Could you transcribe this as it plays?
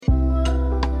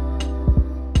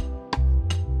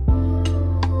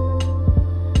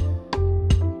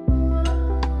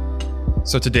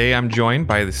So today I'm joined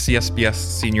by the CSBS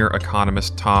senior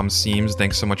economist Tom Seams.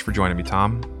 Thanks so much for joining me,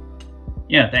 Tom.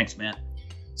 Yeah, thanks, Matt.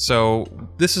 So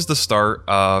this is the start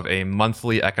of a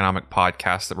monthly economic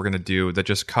podcast that we're going to do that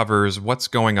just covers what's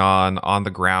going on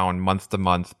the ground month to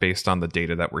month based on the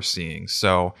data that we're seeing.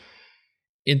 So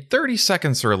in 30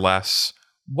 seconds or less,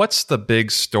 what's the big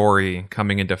story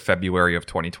coming into February of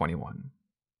 2021?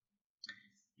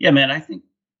 Yeah, man, I think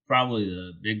probably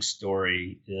the big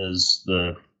story is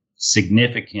the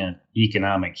significant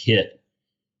economic hit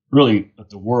really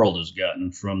that the world has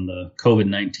gotten from the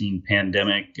COVID-19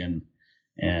 pandemic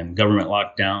and government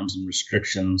lockdowns and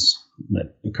restrictions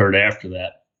that occurred after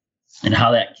that, and how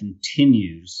that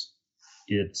continues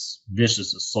its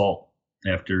vicious assault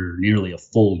after nearly a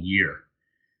full year.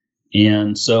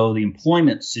 And so the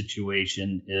employment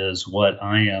situation is what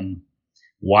I am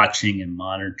watching and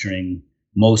monitoring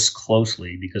most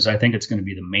closely, because I think it's going to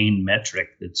be the main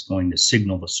metric that's going to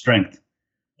signal the strength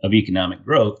of economic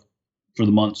growth for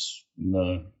the months in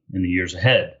the years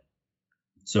ahead.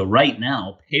 So right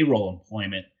now, payroll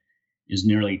employment is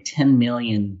nearly 10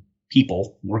 million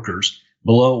people, workers,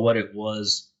 below what it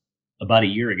was about a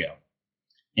year ago.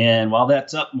 And while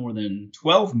that's up more than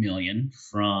 12 million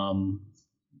from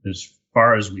as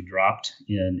far as we dropped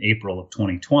in April of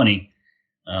 2020,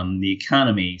 the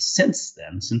economy since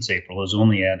then, since April, has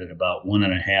only added about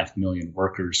 1.5 million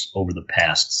workers over the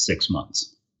past 6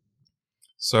 months.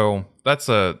 So that's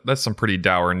some pretty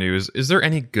dour news. Is there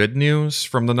any good news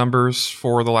from the numbers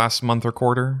for the last month or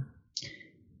quarter?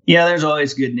 Yeah, there's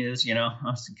always good news. You know,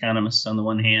 us economists on the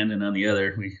one hand, and on the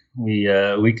other,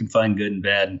 we can find good and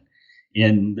bad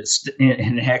in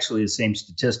actually the same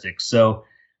statistics. So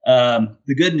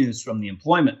the good news from the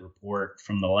employment report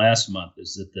from the last month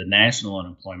is that the national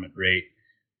unemployment rate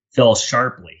fell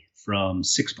sharply from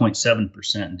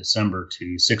 6.7% in December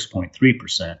to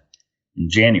 6.3% in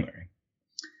January.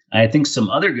 I think some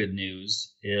other good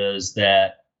news is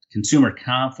that consumer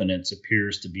confidence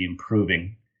appears to be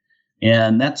improving.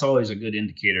 And that's always a good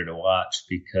indicator to watch,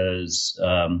 because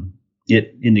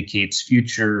it indicates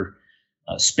future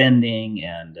spending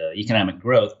and economic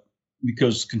growth,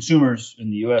 because consumers in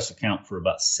the U.S. account for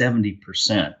about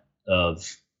 70%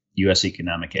 of U.S.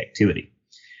 economic activity.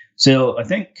 So I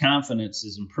think confidence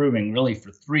is improving really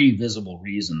for three visible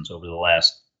reasons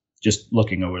just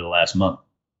looking over the last month.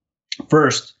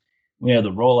 First, we have the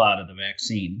rollout of the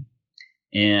vaccine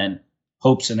and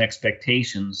hopes and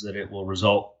expectations that it will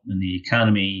result in the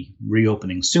economy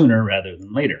reopening sooner rather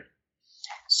than later.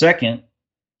 Second,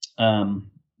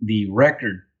 the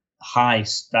record high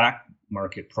stock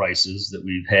market prices that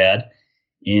we've had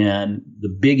and the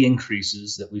big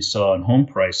increases that we saw in home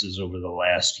prices over the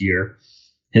last year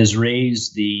has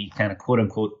raised the kind of quote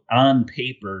unquote on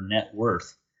paper net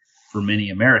worth for many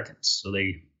Americans. So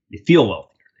they feel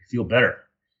wealthier, they feel better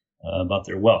about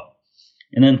their wealth.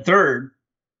 And then third,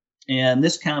 and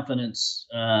this confidence,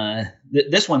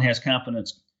 this one has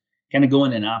confidence kind of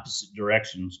going in opposite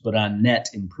directions, but on net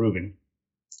improving.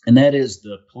 And that is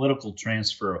the political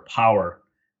transfer of power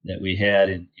that we had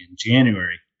in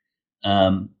January.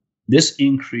 This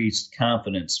increased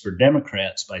confidence for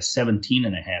Democrats by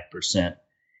 17.5%,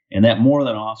 and that more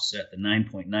than offset the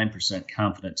 9.9%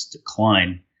 confidence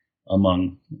decline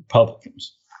among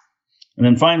Republicans. And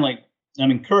then finally, I'm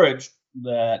encouraged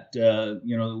that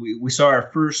we saw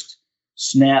our first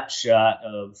snapshot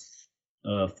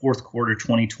of fourth quarter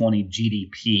 2020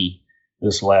 GDP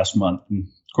this last month. And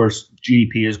of course,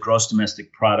 GDP is gross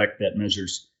domestic product that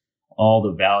measures all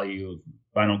the value of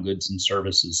final goods and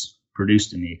services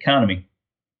produced in the economy.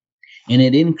 And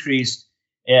it increased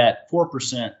at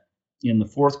 4% in the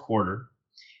fourth quarter.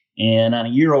 And on a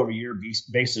year-over-year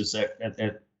basis,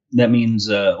 that means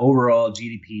overall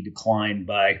GDP declined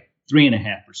by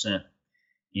 3.5%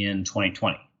 in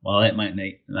 2020. While that might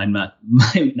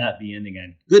not be ending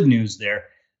on good news there,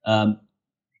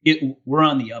 we're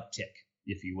on the uptick,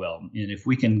 if you will. And if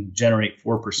we can generate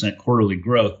 4% quarterly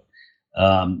growth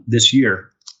this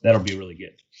year, that'll be really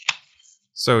good.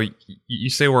 So you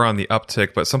say we're on the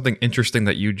uptick, but something interesting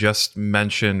that you just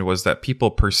mentioned was that people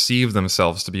perceive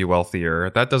themselves to be wealthier.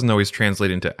 That doesn't always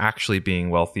translate into actually being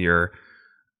wealthier.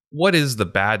 What is the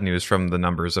bad news from the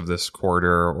numbers of this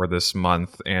quarter or this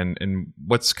month, and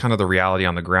what's kind of the reality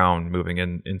on the ground moving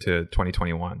into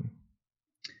 2021?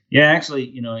 Yeah, actually,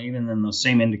 even in those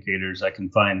same indicators, I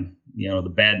can find,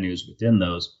 the bad news within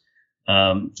those.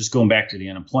 Just going back to the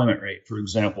unemployment rate, for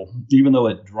example, even though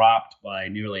it dropped by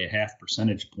nearly 0.5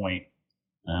 percentage point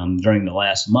during the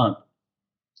last month,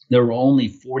 there were only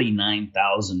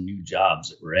 49,000 new jobs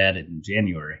that were added in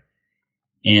January.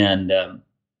 And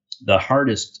the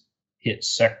hardest hit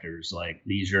sectors like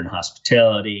leisure and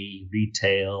hospitality,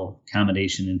 retail,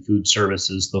 accommodation and food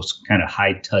services, those kind of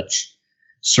high touch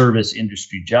service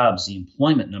industry jobs, the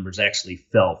employment numbers actually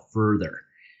fell further.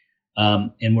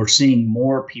 And we're seeing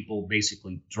more people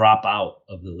basically drop out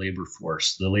of the labor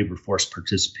force. The labor force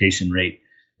participation rate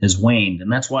has waned.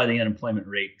 And that's why the unemployment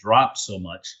rate dropped so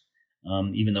much,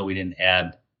 even though we didn't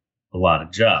add a lot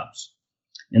of jobs.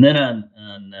 And then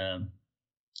on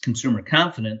consumer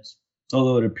confidence,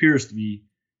 although it appears to be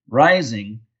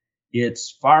rising,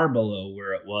 it's far below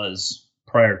where it was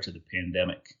prior to the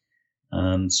pandemic.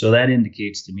 So that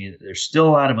indicates to me that there's still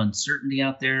a lot of uncertainty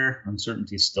out there.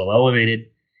 Uncertainty is still elevated,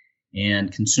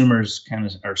 and consumers kind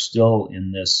of are still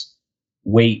in this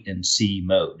wait and see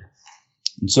mode.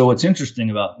 And so what's interesting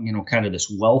about, kind of this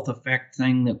wealth effect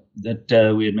thing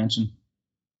that we had mentioned,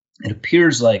 it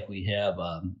appears like we have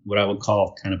what I would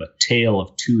call kind of a tale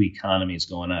of two economies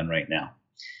going on right now.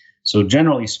 So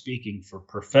generally speaking, for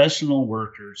professional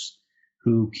workers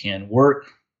who can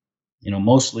work,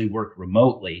 mostly work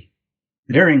remotely,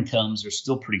 their incomes are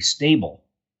still pretty stable,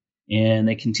 and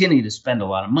they continue to spend a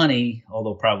lot of money,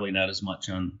 although probably not as much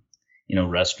on,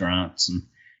 restaurants and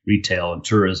retail and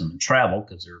tourism and travel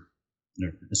because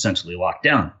they're essentially locked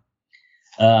down.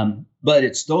 But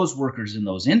it's those workers in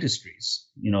those industries,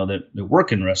 that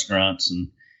work in restaurants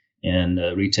and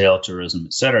retail, tourism,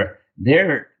 et cetera.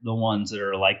 They're the ones that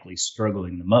are likely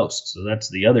struggling the most. So that's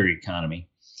the other economy.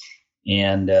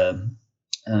 And,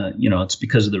 it's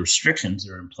because of the restrictions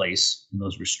that are in place. And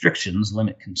those restrictions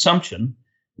limit consumption,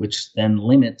 which then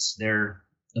limits their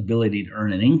ability to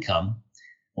earn an income,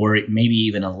 or it maybe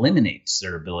even eliminates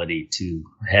their ability to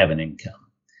have an income.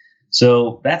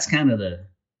 So that's kind of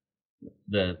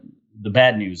the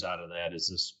bad news out of that, is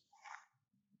this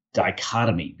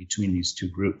dichotomy between these two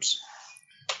groups.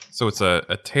 So it's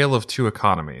a tale of two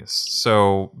economies.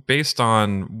 So based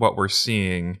on what we're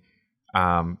seeing,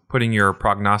 putting your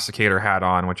prognosticator hat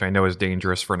on, which I know is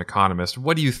dangerous for an economist,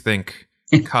 what do you think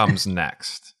comes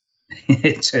next?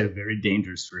 It's very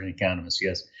dangerous for an economist,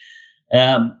 yes.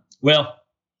 Well,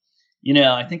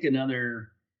 I think another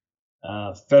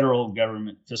federal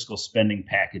government fiscal spending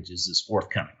packages is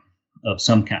forthcoming of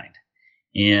some kind.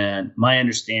 And my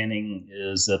understanding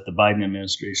is that the Biden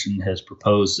administration has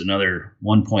proposed another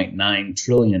 $1.9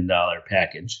 trillion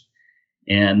package.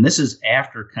 And this is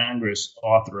after Congress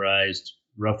authorized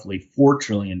roughly $4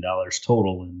 trillion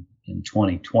total in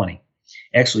 2020.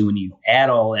 Actually, when you add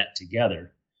all that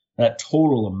together, that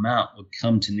total amount would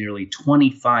come to nearly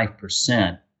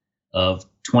 25% of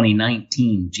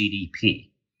 2019 GDP.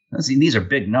 Now, see, these are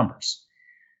big numbers.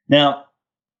 Now,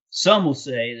 some will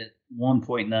say that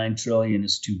 1.9 trillion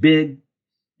is too big,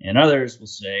 and others will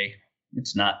say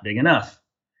it's not big enough.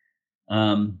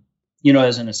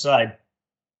 As an aside,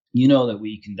 that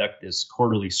we conduct this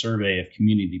quarterly survey of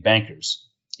community bankers,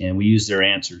 and we use their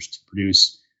answers to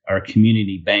produce our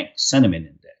Community Bank Sentiment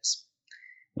Index.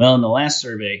 Well, in the last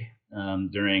survey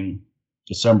during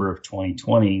December of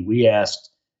 2020, we asked,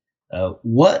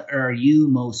 what are you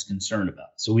most concerned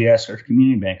about? So we asked our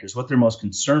community bankers what they're most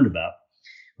concerned about.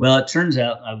 Well, it turns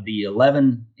out of the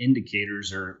 11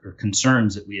 indicators or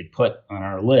concerns that we had put on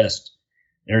our list,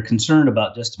 they're concerned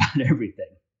about just about everything.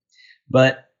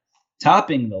 But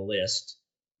topping the list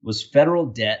was federal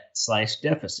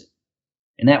debt/deficit.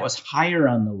 And that was higher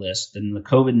on the list than the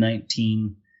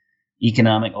COVID-19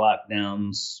 economic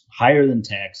lockdowns, higher than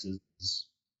taxes,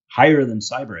 higher than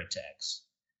cyber attacks.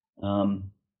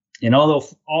 And although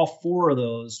all four of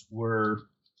those were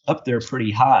up there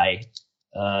pretty high,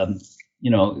 it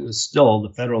was still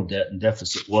the federal debt and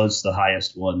deficit was the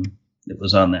highest one that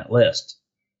was on that list.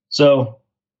 So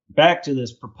back to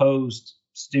this proposed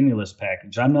stimulus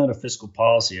package. I'm not a fiscal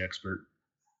policy expert,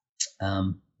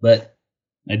 but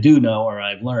I do know, or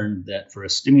I've learned, that for a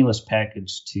stimulus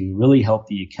package to really help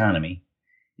the economy,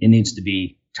 it needs to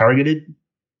be targeted,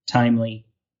 timely,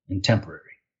 and temporary.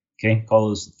 Okay, call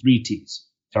those the 3 T's: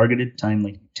 targeted,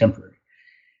 timely, temporary.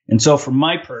 And so from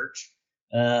my perch,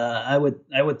 I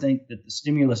would think that the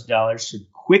stimulus dollars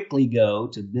should quickly go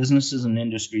to businesses and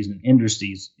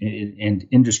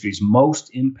industries most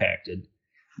impacted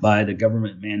by the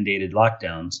government mandated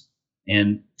lockdowns,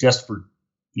 and just for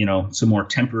some more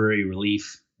temporary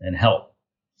relief and help.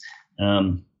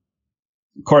 Of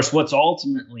course, what's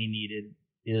ultimately needed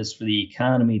is for the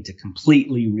economy to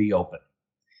completely reopen.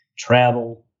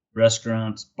 Travel,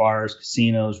 restaurants, bars,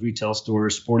 casinos, retail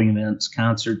stores, sporting events,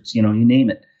 concerts, you name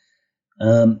it.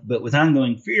 But with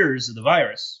ongoing fears of the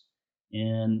virus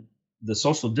and the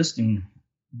social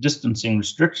distancing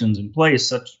restrictions in place,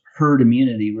 such herd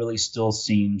immunity really still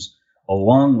seems a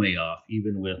long way off,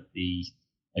 even with the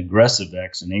aggressive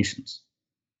vaccinations.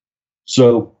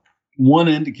 So one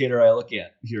indicator I look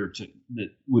at here that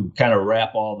would kind of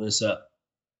wrap all this up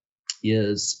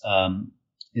is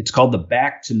it's called the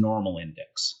Back to Normal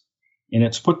Index. And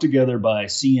it's put together by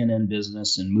CNN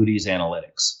Business and Moody's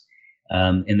Analytics.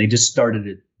 And they just started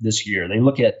it this year. They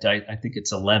look at, I think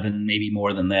it's 11, maybe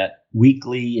more than that,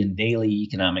 weekly and daily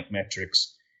economic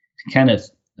metrics to kind of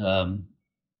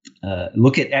they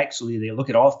look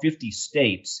at all 50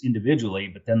 states individually,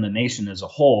 but then the nation as a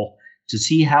whole to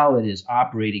see how it is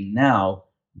operating now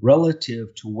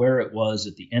relative to where it was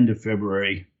at the end of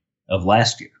February of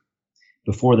last year,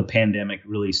 before the pandemic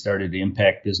really started to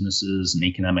impact businesses and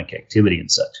economic activity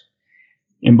and such.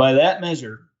 And by that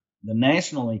measure, the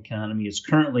national economy is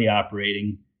currently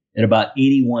operating at about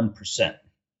 81%.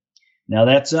 Now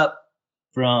that's up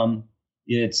from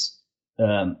its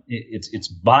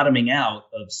bottoming out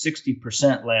of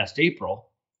 60% last April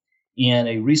and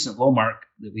a recent low mark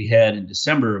that we had in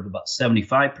December of about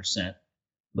 75%,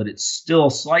 but it's still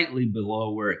slightly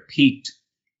below where it peaked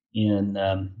in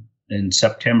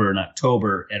September and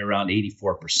October at around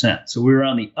 84%. So we were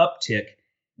on the uptick,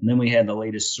 and then we had the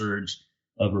latest surge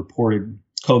of reported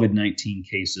COVID-19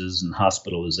 cases and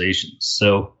hospitalizations.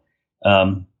 So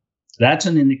that's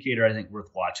an indicator I think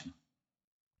worth watching.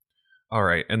 All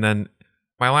right. And then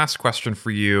my last question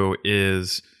for you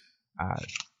is,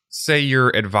 say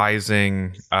you're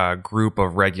advising a group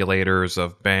of regulators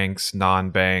of banks,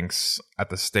 non-banks at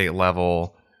the state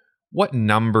level. What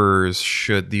numbers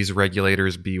should these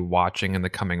regulators be watching in the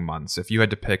coming months? If you had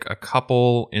to pick a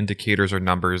couple indicators or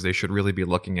numbers they should really be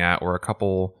looking at, or a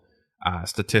couple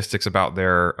statistics about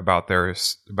their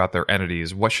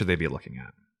entities, what should they be looking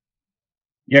at?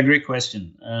 Yeah, great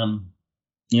question.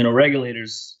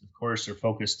 Regulators, of course, are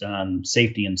focused on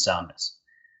safety and soundness.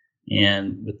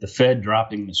 And with the Fed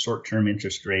dropping the short-term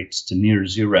interest rates to near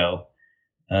zero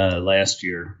last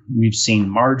year, we've seen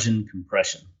margin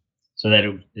compression. So that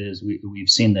is, we've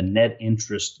seen the net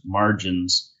interest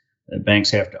margins that banks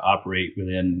have to operate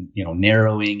within,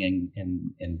 narrowing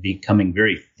and becoming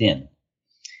very thin.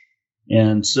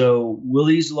 And so will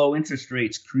these low interest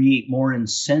rates create more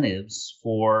incentives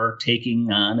for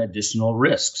taking on additional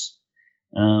risks?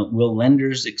 Will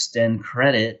lenders extend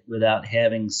credit without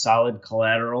having solid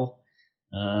collateral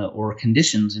or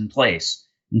conditions in place?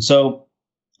 And so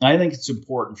I think it's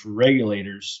important for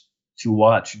regulators to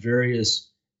watch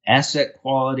various asset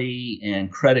quality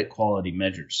and credit quality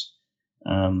measures.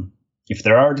 If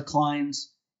there are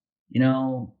declines,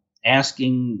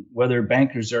 asking whether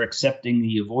bankers are accepting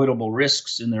the avoidable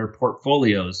risks in their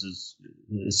portfolios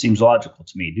seems logical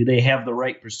to me. Do they have the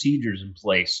right procedures in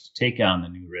place to take on the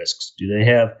new risks? Do they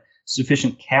have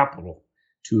sufficient capital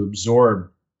to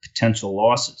absorb potential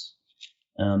losses?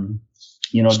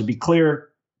 To be clear,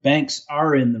 banks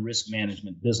are in the risk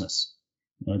management business.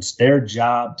 It's their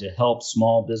job to help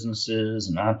small businesses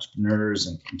and entrepreneurs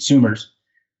and consumers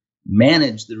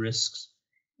manage the risks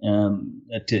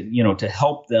to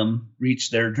help them reach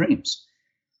their dreams.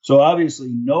 So obviously,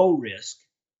 no risk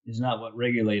is not what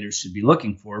regulators should be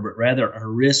looking for, but rather are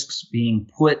risks being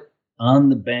put on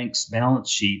the bank's balance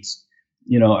sheets.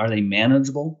 Are they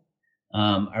manageable?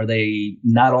 Are they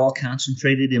not all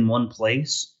concentrated in one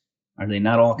place? Are they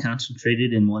not all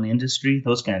concentrated in one industry?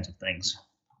 Those kinds of things.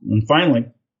 And finally,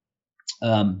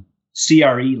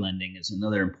 CRE lending is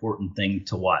another important thing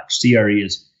to watch. CRE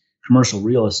is commercial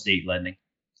real estate lending.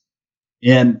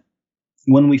 And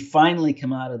when we finally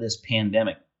come out of this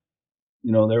pandemic,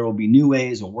 there will be new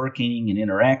ways of working and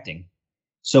interacting.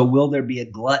 So will there be a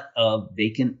glut of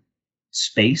vacant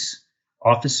space,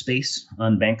 office space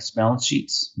on banks' balance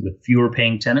sheets with fewer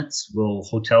paying tenants? Will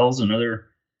hotels and other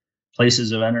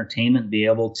places of entertainment be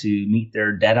able to meet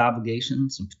their debt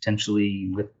obligations and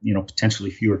potentially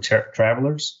fewer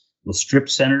travelers? Will strip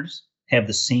centers have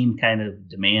the same kind of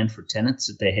demand for tenants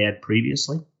that they had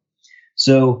previously?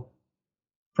 So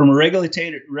from a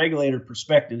regulator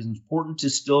perspective, it's important to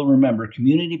still remember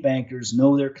community bankers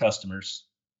know their customers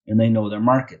and they know their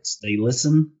markets. They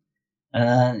listen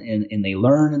and they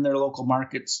learn in their local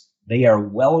markets. They are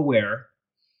well aware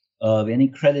of any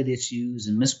credit issues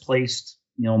and misplaced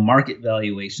market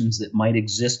valuations that might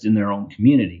exist in their own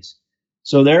communities.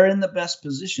 So they're in the best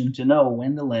position to know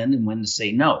when to lend and when to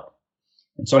say no.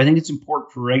 And so I think it's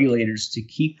important for regulators to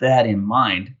keep that in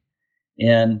mind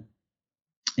and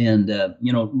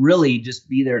really just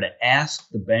be there to ask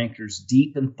the bankers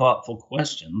deep and thoughtful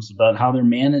questions about how they're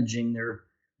managing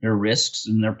their risks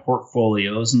and their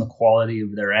portfolios and the quality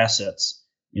of their assets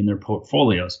in their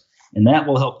portfolios. And that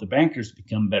will help the bankers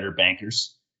become better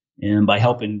bankers. And by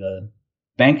helping the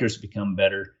bankers become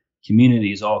better,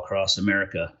 communities all across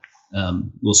America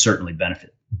will certainly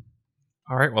benefit.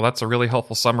 All right, well, that's a really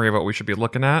helpful summary of what we should be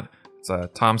looking at. It's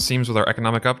Tom Seams with our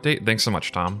economic update. Thanks so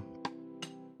much, Tom.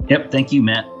 Yep, thank you,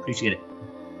 Matt. Appreciate it.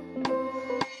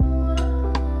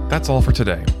 That's all for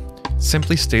today.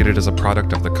 Simply Stated is a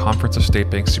product of the Conference of State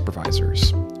Bank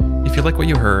Supervisors. If you like what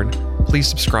you heard, please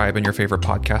subscribe in your favorite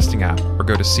podcasting app or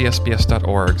go to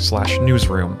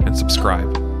csbs.org/newsroom and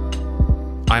subscribe.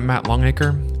 I'm Matt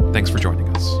Longacre. Thanks for joining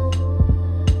us.